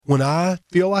when I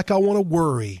feel like I want to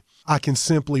worry, I can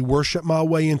simply worship my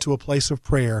way into a place of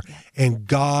prayer, and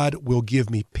God will give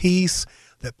me peace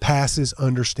that passes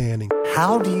understanding.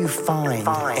 How do you find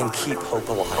and keep hope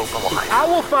alive? I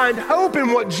will find hope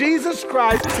in what Jesus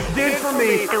Christ did for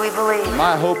me. Do we believe?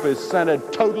 My hope is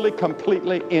centered totally,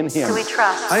 completely in Him. Do we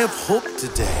trust? I have hope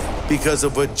today because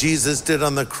of what Jesus did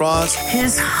on the cross.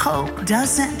 His hope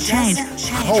doesn't change.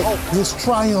 Hope is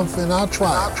triumph in our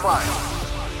triumph.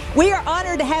 We are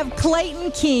honored to have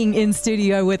Clayton King in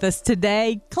studio with us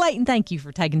today. Clayton, thank you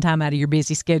for taking time out of your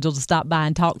busy schedule to stop by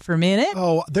and talk for a minute.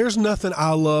 Oh, there's nothing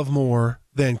I love more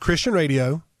than Christian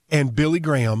radio and Billy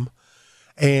Graham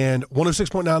and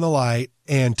 106.9 The Light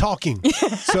and talking.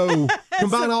 So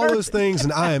combine all those things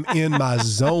and I am in my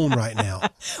zone right now.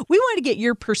 We want to get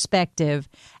your perspective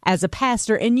as a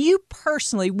pastor, and you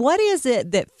personally, what is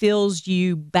it that fills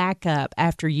you back up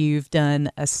after you've done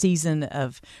a season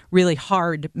of really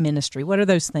hard ministry? What are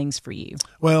those things for you?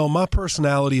 Well, my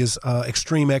personality is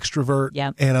extreme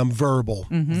extrovert, and I'm verbal,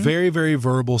 very, very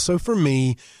verbal. So for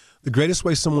me, the greatest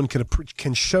way someone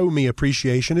can show me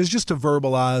appreciation is just to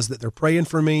verbalize that they're praying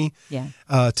for me,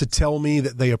 to tell me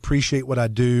that they appreciate what I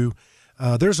do.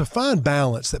 There's a fine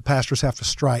balance that pastors have to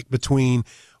strike between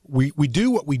we do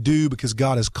what we do because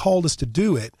God has called us to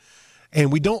do it,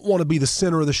 and we don't want to be the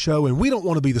center of the show, and we don't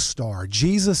want to be the star.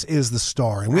 Jesus is the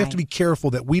star, and we have to be careful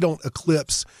that we don't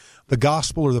eclipse the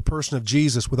gospel or the person of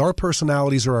Jesus with our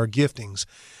personalities or our giftings.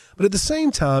 But at the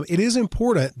same time, it is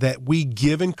important that we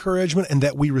give encouragement and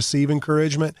that we receive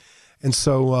encouragement. And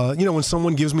so, when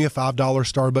someone gives me a $5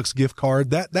 Starbucks gift card,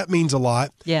 that means a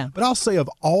lot. Yeah. But I'll say of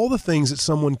all the things that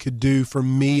someone could do for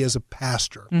me as a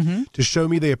pastor to show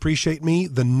me they appreciate me,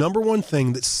 the number one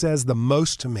thing that says the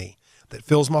most to me, that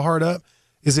fills my heart up,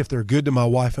 is if they're good to my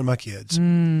wife and my kids.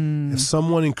 If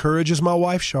someone encourages my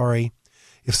wife, Shari,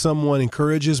 if someone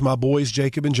encourages my boys,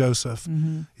 Jacob and Joseph,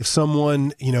 if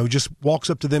someone, just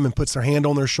walks up to them and puts their hand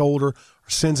on their shoulder or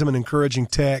sends them an encouraging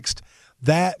text,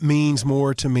 that means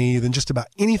more to me than just about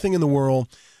anything in the world,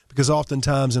 because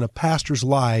oftentimes in a pastor's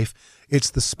life, it's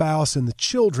the spouse and the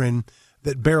children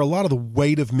that bear a lot of the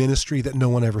weight of ministry that no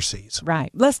one ever sees.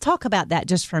 Right. Let's talk about that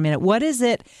just for a minute. What is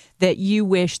it that you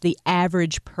wish the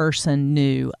average person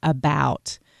knew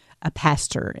about a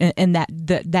pastor and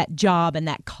that job and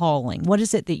that calling? What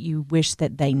is it that you wish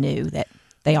that they knew that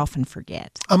they often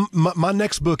forget? My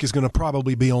next book is going to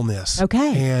probably be on this.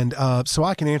 Okay. And so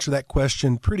I can answer that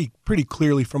question pretty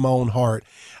clearly from my own heart.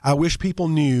 I wish people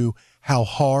knew how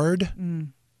hard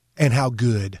and how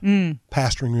good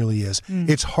pastoring really is.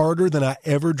 It's harder than I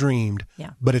ever dreamed,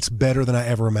 but it's better than I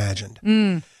ever imagined.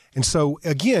 And so,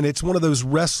 again, it's one of those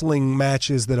wrestling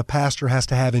matches that a pastor has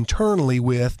to have internally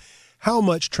with how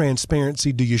much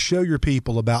transparency do you show your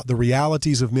people about the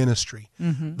realities of ministry,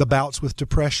 the bouts with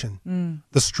depression,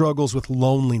 the struggles with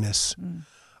loneliness.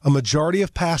 A majority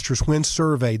of pastors, when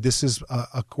surveyed, this is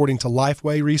according to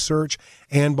Lifeway Research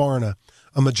and Barna,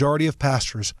 a majority of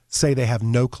pastors say they have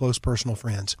no close personal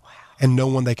friends and no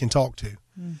one they can talk to.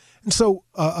 And so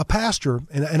a pastor,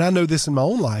 and I know this in my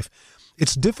own life,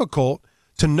 it's difficult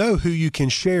to know who you can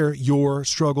share your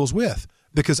struggles with.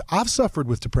 Because I've suffered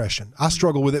with depression. I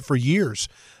struggle with it for years.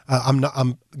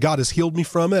 God has healed me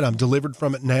from it. I'm delivered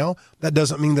from it now. That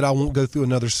doesn't mean that I won't go through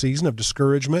another season of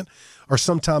discouragement or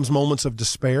sometimes moments of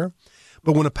despair.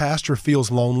 But when a pastor feels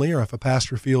lonely, or if a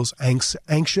pastor feels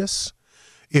anxious,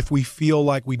 if we feel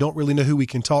like we don't really know who we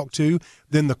can talk to,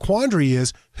 then the quandary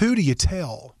is, who do you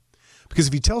tell? Because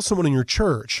if you tell someone in your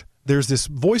church, there's this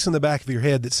voice in the back of your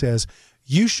head that says,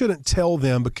 you shouldn't tell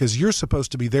them because you're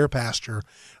supposed to be their pastor.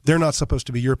 They're not supposed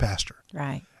to be your pastor.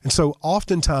 Right. And so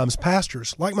oftentimes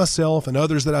pastors, like myself and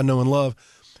others that I know and love,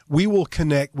 we will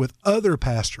connect with other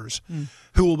pastors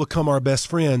who will become our best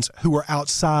friends who are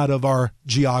outside of our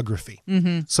geography.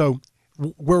 So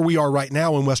where we are right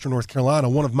now in Western North Carolina,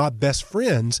 one of my best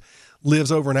friends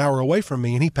lives over an hour away from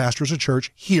me, and he pastors a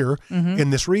church here in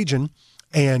this region.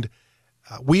 And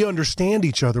we understand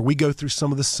each other. We go through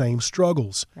some of the same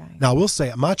struggles. Right. Now, I will say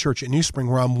at my church at New Spring,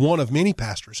 where I'm one of many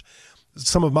pastors,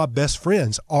 some of my best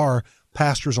friends are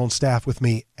pastors on staff with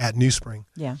me at New Spring.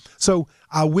 Yeah. So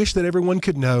I wish that everyone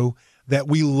could know that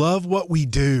we love what we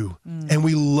do, and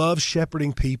we love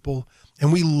shepherding people,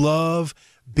 and we love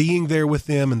being there with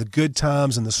them in the good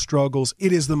times and the struggles.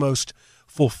 It is the most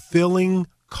fulfilling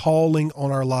calling on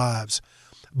our lives.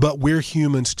 But we're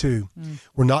humans too.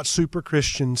 We're not super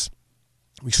Christians.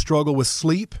 We struggle with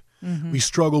sleep. We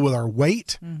struggle with our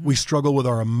weight. We struggle with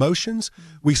our emotions.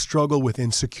 We struggle with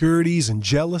insecurities and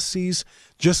jealousies.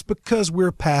 Just because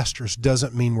we're pastors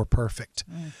doesn't mean we're perfect.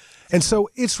 And so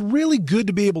it's really good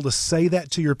to be able to say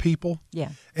that to your people. Yeah.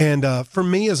 And for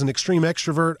me, as an extreme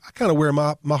extrovert, I kind of wear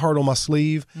my heart on my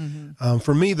sleeve.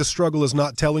 For me, the struggle is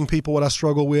not telling people what I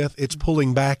struggle with. It's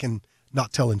pulling back and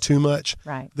not telling too much.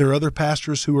 Right. There are other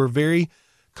pastors who are very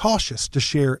cautious to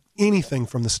share anything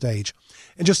from the stage.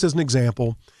 And just as an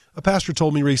example, a pastor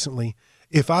told me recently,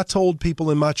 if I told people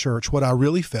in my church what I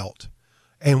really felt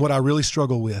and what I really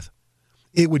struggle with,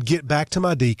 it would get back to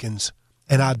my deacons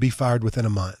and I'd be fired within a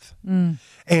month.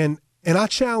 And I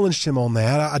challenged him on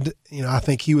that. I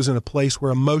think he was in a place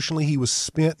where emotionally he was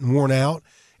spent and worn out,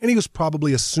 and he was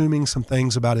probably assuming some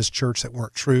things about his church that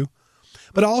weren't true.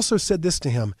 But I also said this to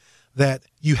him, that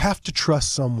you have to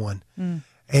trust someone.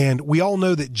 And we all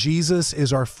know that Jesus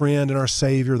is our friend and our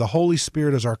Savior. The Holy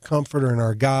Spirit is our comforter and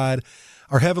our guide.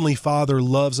 Our Heavenly Father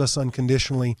loves us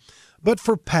unconditionally. But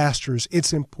for pastors,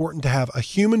 it's important to have a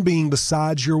human being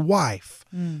besides your wife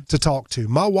to talk to.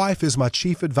 My wife is my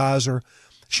chief advisor.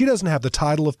 She doesn't have the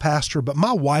title of pastor, but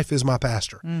my wife is my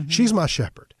pastor. She's my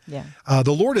shepherd. Yeah.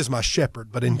 The Lord is my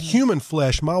shepherd, but in human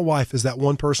flesh, my wife is that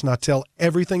one person I tell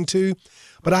everything to.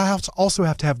 But I also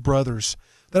have to have brothers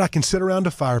that I can sit around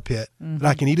a fire pit, that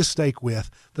I can eat a steak with,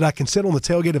 that I can sit on the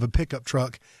tailgate of a pickup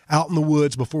truck out in the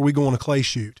woods before we go on a clay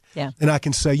shoot. Yeah. And I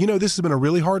can say, this has been a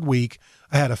really hard week.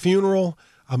 I had a funeral.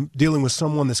 I'm dealing with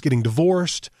someone that's getting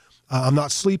divorced. I'm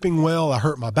not sleeping well. I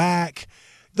hurt my back.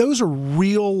 Those are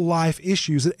real life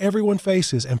issues that everyone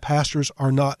faces, and pastors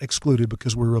are not excluded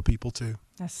because we're real people too.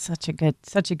 That's such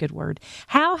a good word.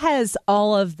 How has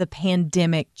all of the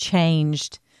pandemic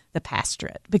changed the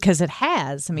pastorate? Because it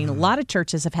has. I mean, a lot of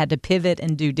churches have had to pivot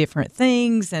and do different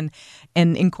things and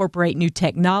incorporate new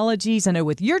technologies. I know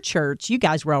with your church, you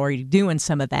guys were already doing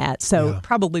some of that, so it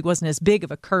probably wasn't as big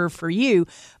of a curve for you.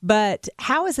 But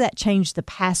how has that changed the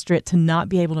pastorate to not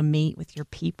be able to meet with your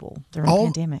people during the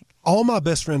pandemic? All my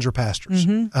best friends are pastors.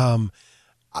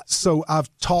 So I've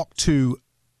talked to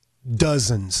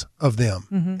dozens of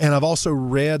them. And I've also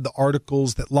read the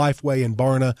articles that Lifeway and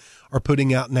Barna are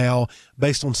putting out now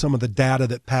based on some of the data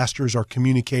that pastors are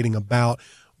communicating about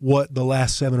what the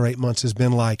last 7 or 8 months has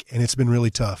been like, and it's been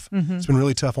really tough. It's been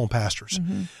really tough on pastors.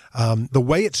 The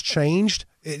way it's changed,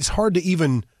 it's hard to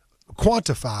even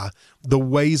quantify the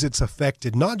ways it's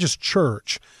affected, not just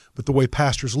church, but the way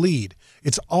pastors lead.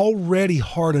 It's already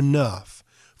hard enough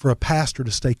for a pastor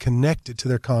to stay connected to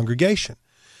their congregation,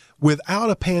 without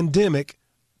a pandemic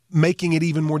making it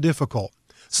even more difficult.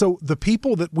 So the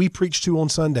people that we preach to on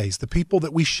Sundays, the people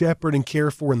that we shepherd and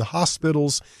care for in the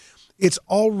hospitals, it's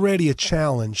already a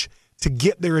challenge to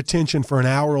get their attention for an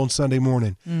hour on Sunday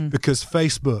morning because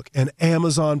Facebook and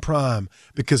Amazon Prime,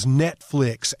 because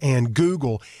Netflix and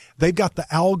Google, they've got the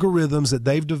algorithms that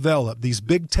they've developed. These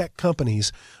big tech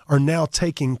companies are now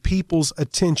taking people's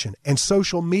attention, and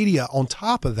social media on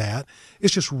top of that.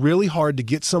 It's just really hard to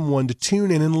get someone to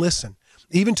tune in and listen,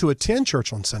 even to attend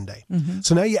church on Sunday.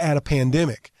 So now you add a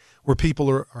pandemic where people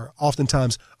are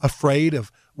oftentimes afraid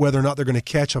of whether or not they're going to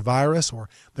catch a virus, or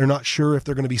they're not sure if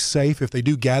they're going to be safe if they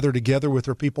do gather together with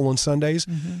their people on Sundays.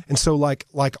 And so like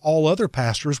all other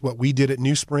pastors, what we did at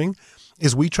New Spring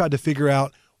is we tried to figure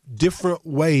out different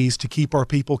ways to keep our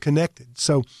people connected.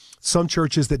 So some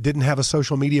churches that didn't have a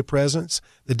social media presence,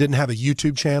 that didn't have a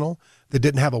YouTube channel, that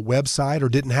didn't have a website, or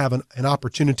didn't have an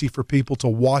opportunity for people to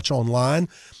watch online,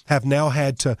 have now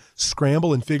had to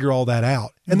scramble and figure all that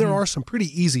out. And there are some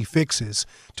pretty easy fixes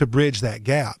to bridge that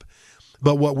gap.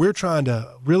 But what we're trying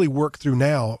to really work through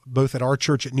now, both at our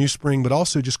church at New Spring, but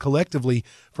also just collectively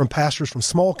from pastors from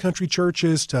small country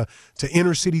churches to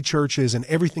inner city churches and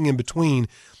everything in between,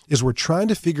 is we're trying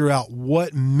to figure out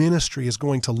what ministry is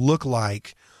going to look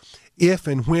like if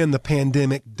and when the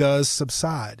pandemic does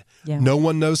subside. Yeah. No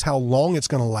one knows how long it's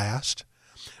going to last.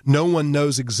 No one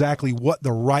knows exactly what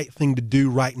the right thing to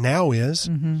do right now is,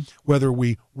 whether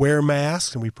we wear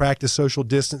masks and we practice social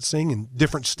distancing, and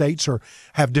different states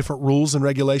have different rules and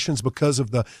regulations because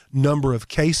of the number of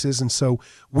cases. And so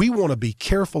we want to be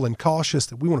careful and cautious,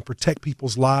 that we want to protect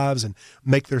people's lives and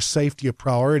make their safety a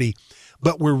priority.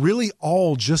 But we're really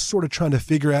all just sort of trying to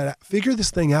figure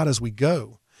this thing out as we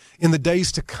go. In the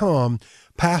days to come,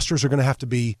 pastors are going to have to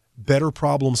be better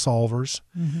problem solvers.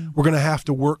 We're going to have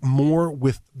to work more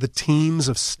with the teams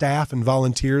of staff and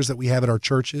volunteers that we have at our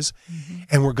churches.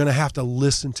 And we're going to have to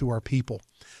listen to our people.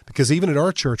 Because even at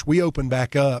our church, we opened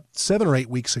back up 7 or 8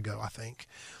 weeks ago, I think.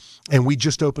 And we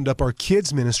just opened up our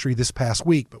kids ministry this past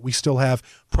week, but we still have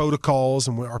protocols,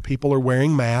 and our people are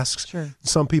wearing masks. Sure.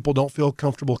 Some people don't feel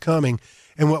comfortable coming.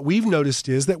 And what we've noticed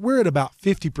is that we're at about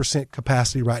 50%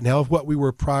 capacity right now of what we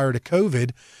were prior to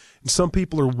COVID. And some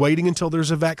people are waiting until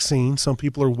there's a vaccine. Some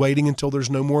people are waiting until there's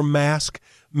no more mask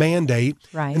mandate.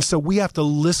 Right. And so we have to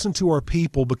listen to our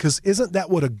people, because isn't that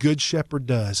what a good shepherd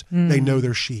does? They know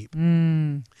their sheep.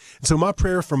 And so my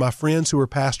prayer for my friends who are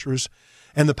pastors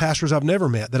and the pastors I've never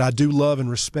met that I do love and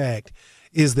respect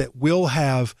is that we'll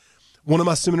have, one of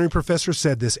my seminary professors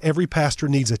said this, every pastor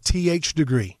needs a TH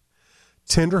degree,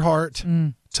 tender heart,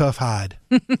 tough hide.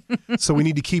 So we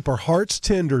need to keep our hearts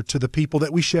tender to the people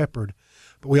that we shepherd,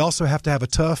 but we also have to have a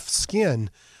tough skin,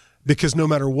 because no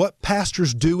matter what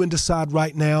pastors do and decide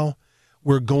right now,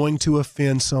 we're going to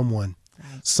offend someone.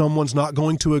 Right. Someone's not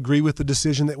going to agree with the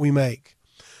decision that we make.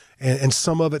 And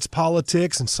some of it's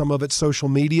politics, and some of it's social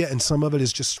media, and some of it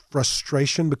is just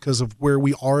frustration because of where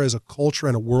we are as a culture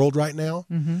and a world right now.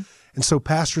 And so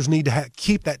pastors need to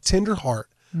keep that tender heart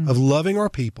of loving our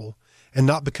people and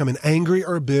not becoming angry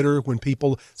or bitter when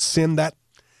people send that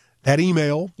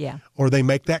email, or they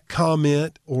make that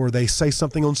comment, or they say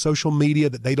something on social media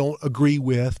that they don't agree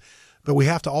with. But we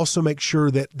have to also make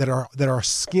sure that our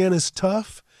skin is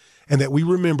tough, and that we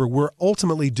remember we're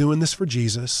ultimately doing this for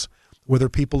Jesus, whether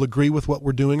people agree with what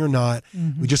we're doing or not.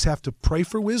 We just have to pray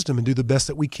for wisdom and do the best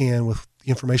that we can with the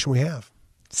information we have.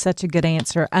 Such a good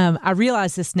answer. I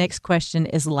realize this next question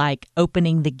is like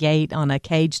opening the gate on a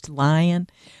caged lion,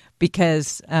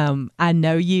 because I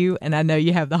know you, and I know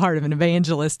you have the heart of an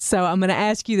evangelist. So I'm going to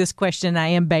ask you this question. I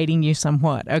am baiting you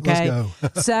somewhat, okay?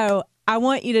 Let's go. So I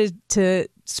want you to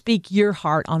speak your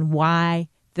heart on why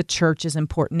the church is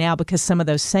important now, because some of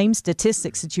those same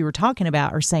statistics that you were talking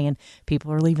about are saying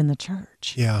people are leaving the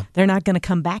church. Yeah. They're not going to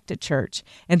come back to church.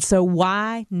 And so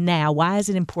why now? Why is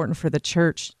it important for the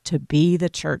church to be the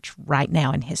church right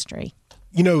now in history?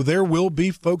 You know, there will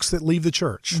be folks that leave the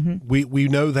church. We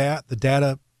know that. The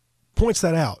data points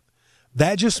that out.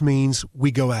 That just means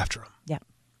we go after them. Yeah.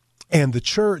 And the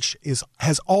church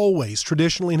has always,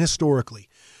 traditionally and historically,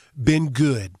 been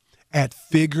good at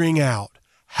figuring out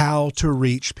how to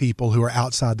reach people who are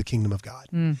outside the kingdom of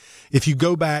God. If you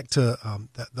go back to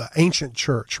the ancient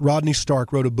church, Rodney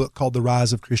Stark wrote a book called The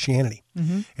Rise of Christianity.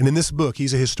 And in this book,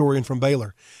 he's a historian from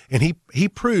Baylor, and he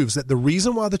proves that the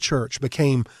reason why the church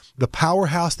became the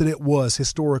powerhouse that it was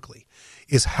historically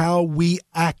is how we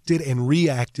acted and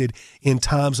reacted in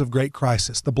times of great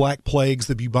crisis. The Black Plagues,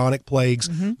 the bubonic plagues,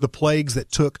 the plagues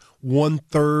that took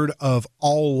 1/3 of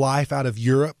all life out of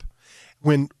Europe.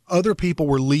 When other people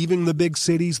were leaving the big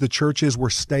cities, the churches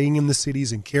were staying in the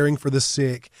cities and caring for the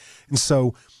sick. And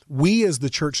so we as the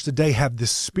church today have this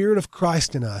Spirit of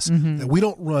Christ in us, that we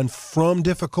don't run from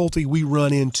difficulty, we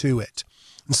run into it.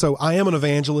 And so I am an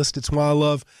evangelist. It's why I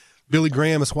love Billy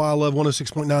Graham. It's why I love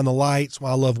 106.9 The Light. It's why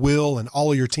I love Will and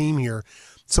all of your team here.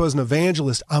 So as an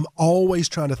evangelist, I'm always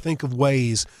trying to think of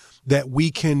ways that we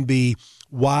can be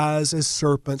wise as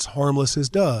serpents, harmless as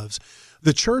doves.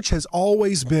 The church has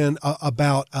always been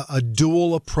about a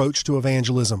dual approach to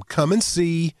evangelism. Come and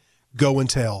see, go and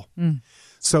tell.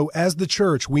 So as the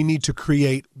church, we need to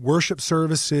create worship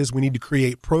services. We need to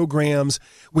create programs.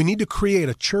 We need to create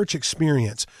a church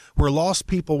experience where lost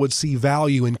people would see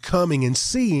value in coming and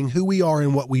seeing who we are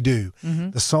and what we do.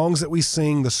 The songs that we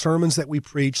sing, the sermons that we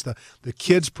preach, the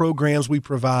kids programs we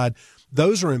provide,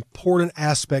 those are important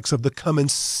aspects of the come and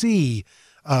see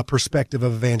perspective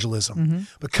of evangelism.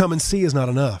 But come and see is not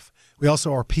enough. We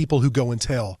also are people who go and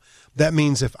tell. That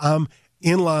means if I'm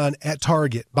in line at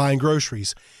Target buying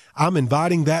groceries, I'm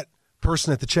inviting that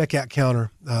person at the checkout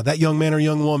counter, that young man or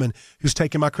young woman who's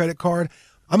taking my credit card,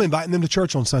 I'm inviting them to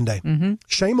church on Sunday.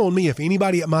 Shame on me if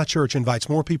anybody at my church invites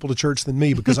more people to church than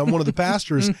me, because I'm one of the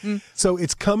pastors. So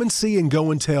it's come and see and go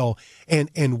and tell.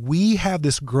 And we have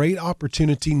this great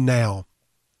opportunity now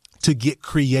to get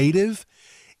creative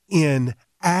in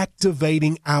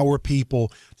activating our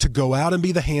people to go out and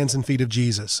be the hands and feet of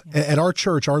Jesus. At our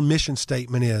church, our mission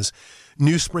statement is,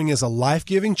 New Spring is a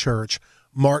life-giving church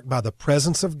marked by the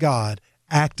presence of God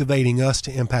activating us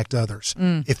to impact others.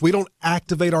 If we don't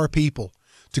activate our people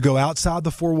to go outside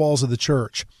the four walls of the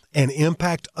church and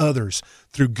impact others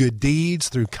through good deeds,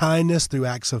 through kindness, through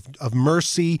acts of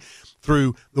mercy,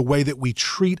 through the way that we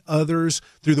treat others,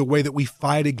 through the way that we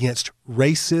fight against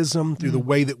racism, through the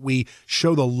way that we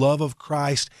show the love of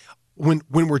Christ. When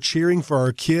we're cheering for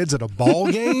our kids at a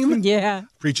ball game,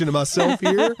 preaching to myself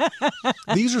here,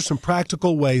 these are some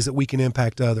practical ways that we can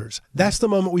impact others. That's the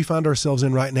moment we find ourselves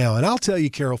in right now. And I'll tell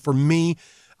you, Carol, for me,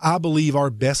 I believe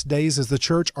our best days as the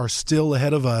church are still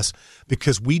ahead of us,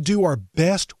 because we do our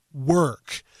best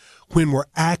work when we're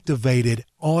activated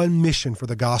on mission for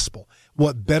the gospel.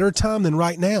 What better time than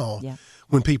right now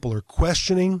when people are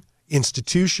questioning,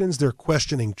 institutions. They're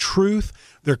questioning truth.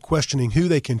 They're questioning who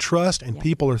they can trust. And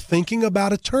people are thinking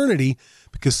about eternity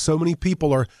because so many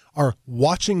people are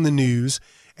watching the news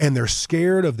and they're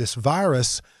scared of this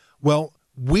virus. Well,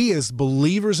 we as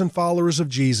believers and followers of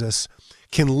Jesus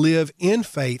can live in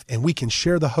faith and we can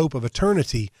share the hope of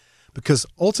eternity, because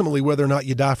ultimately, whether or not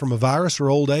you die from a virus or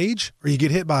old age or you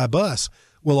get hit by a bus,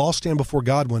 we'll all stand before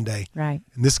God one day. Right.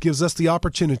 And this gives us the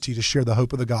opportunity to share the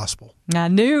hope of the gospel. I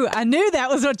knew that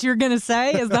was what you were going to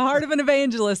say, is the heart of an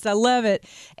evangelist. I love it.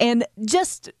 And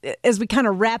just as we kind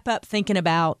of wrap up thinking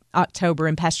about October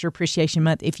and Pastor Appreciation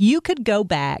Month, if you could go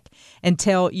back and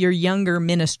tell your younger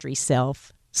ministry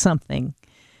self something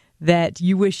that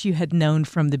you wish you had known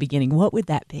from the beginning, what would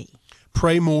that be?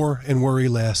 Pray more and worry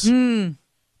less.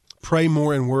 Pray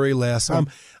more and worry less.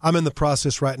 I'm in the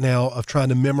process right now of trying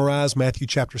to memorize Matthew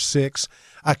chapter 6.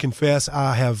 I confess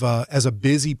I have, as a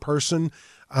busy person,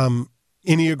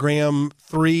 Enneagram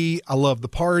 3, I love the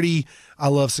party. I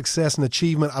love success and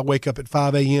achievement. I wake up at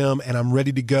 5 a.m. and I'm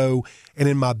ready to go. And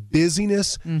in my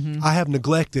busyness, I have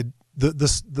neglected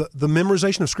the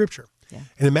memorization of Scripture. Yeah.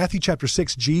 And in Matthew chapter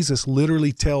 6, Jesus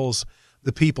literally tells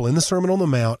the people in the Sermon on the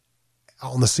Mount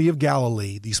on the Sea of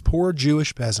Galilee, these poor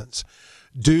Jewish peasants,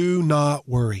 do not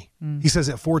worry. He says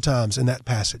it 4 times in that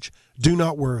passage. Do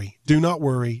not worry, do not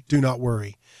worry, do not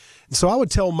worry. And so I would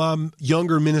tell my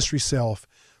younger ministry self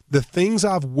the things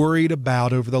I've worried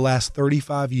about over the last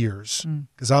 35 years,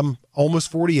 because I'm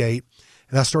almost 48,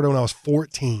 and I started when I was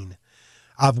 14.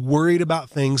 I've worried about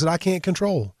things that I can't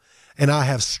control, and I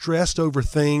have stressed over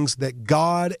things that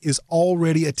God is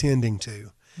already attending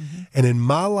to. And in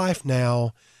my life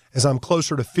now, as I'm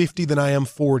closer to 50 than I am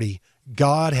 40,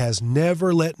 God has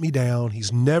never let me down.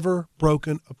 He's never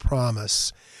broken a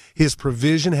promise. His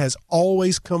provision has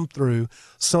always come through,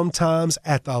 sometimes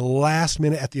at the last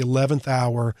minute, at the 11th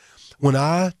hour. When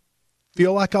I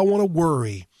feel like I want to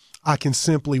worry, I can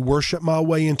simply worship my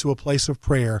way into a place of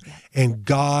prayer, and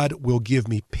God will give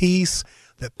me peace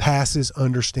that passes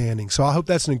understanding. So I hope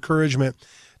that's an encouragement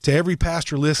to every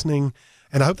pastor listening,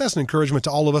 and I hope that's an encouragement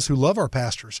to all of us who love our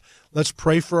pastors. Let's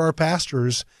pray for our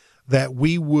pastors, that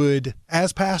we would,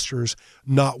 as pastors,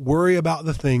 not worry about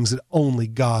the things that only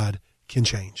God can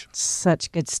change.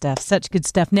 Such good stuff. Such good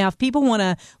stuff. Now, if people want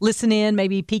to listen in,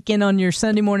 maybe peek in on your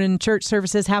Sunday morning church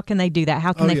services, how can they do that?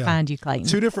 How can they find you, Clayton?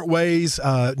 2 different ways.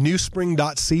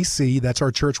 Newspring.cc, that's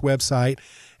our church website.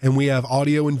 And we have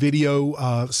audio and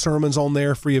video sermons on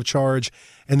there free of charge.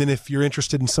 And then if you're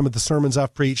interested in some of the sermons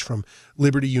I've preached from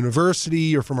Liberty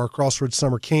University or from our Crossroads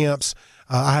summer camps,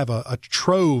 I have a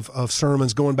trove of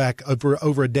sermons going back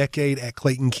over a decade at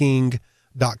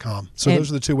ClaytonKing.com. So those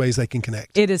are the 2 ways they can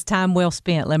connect. It is time well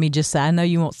spent. Let me just say, I know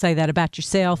you won't say that about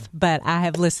yourself, but I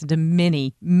have listened to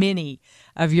many, many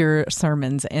of your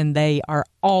sermons, and they are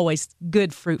always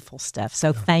good, fruitful stuff.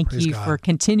 So thank you for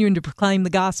continuing to proclaim the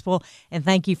gospel, and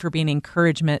thank you for being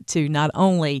encouragement to not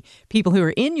only people who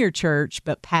are in your church,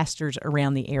 but pastors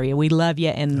around the area. We love you,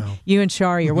 and you and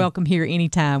Shari are welcome here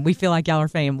anytime. We feel like y'all are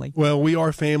family. Well, we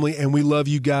are family, and we love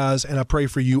you guys, and I pray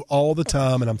for you all the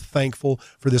time, and I'm thankful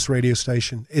for this radio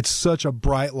station. It's such a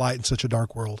bright light in such a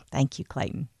dark world. Thank you,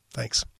 Clayton. Thanks.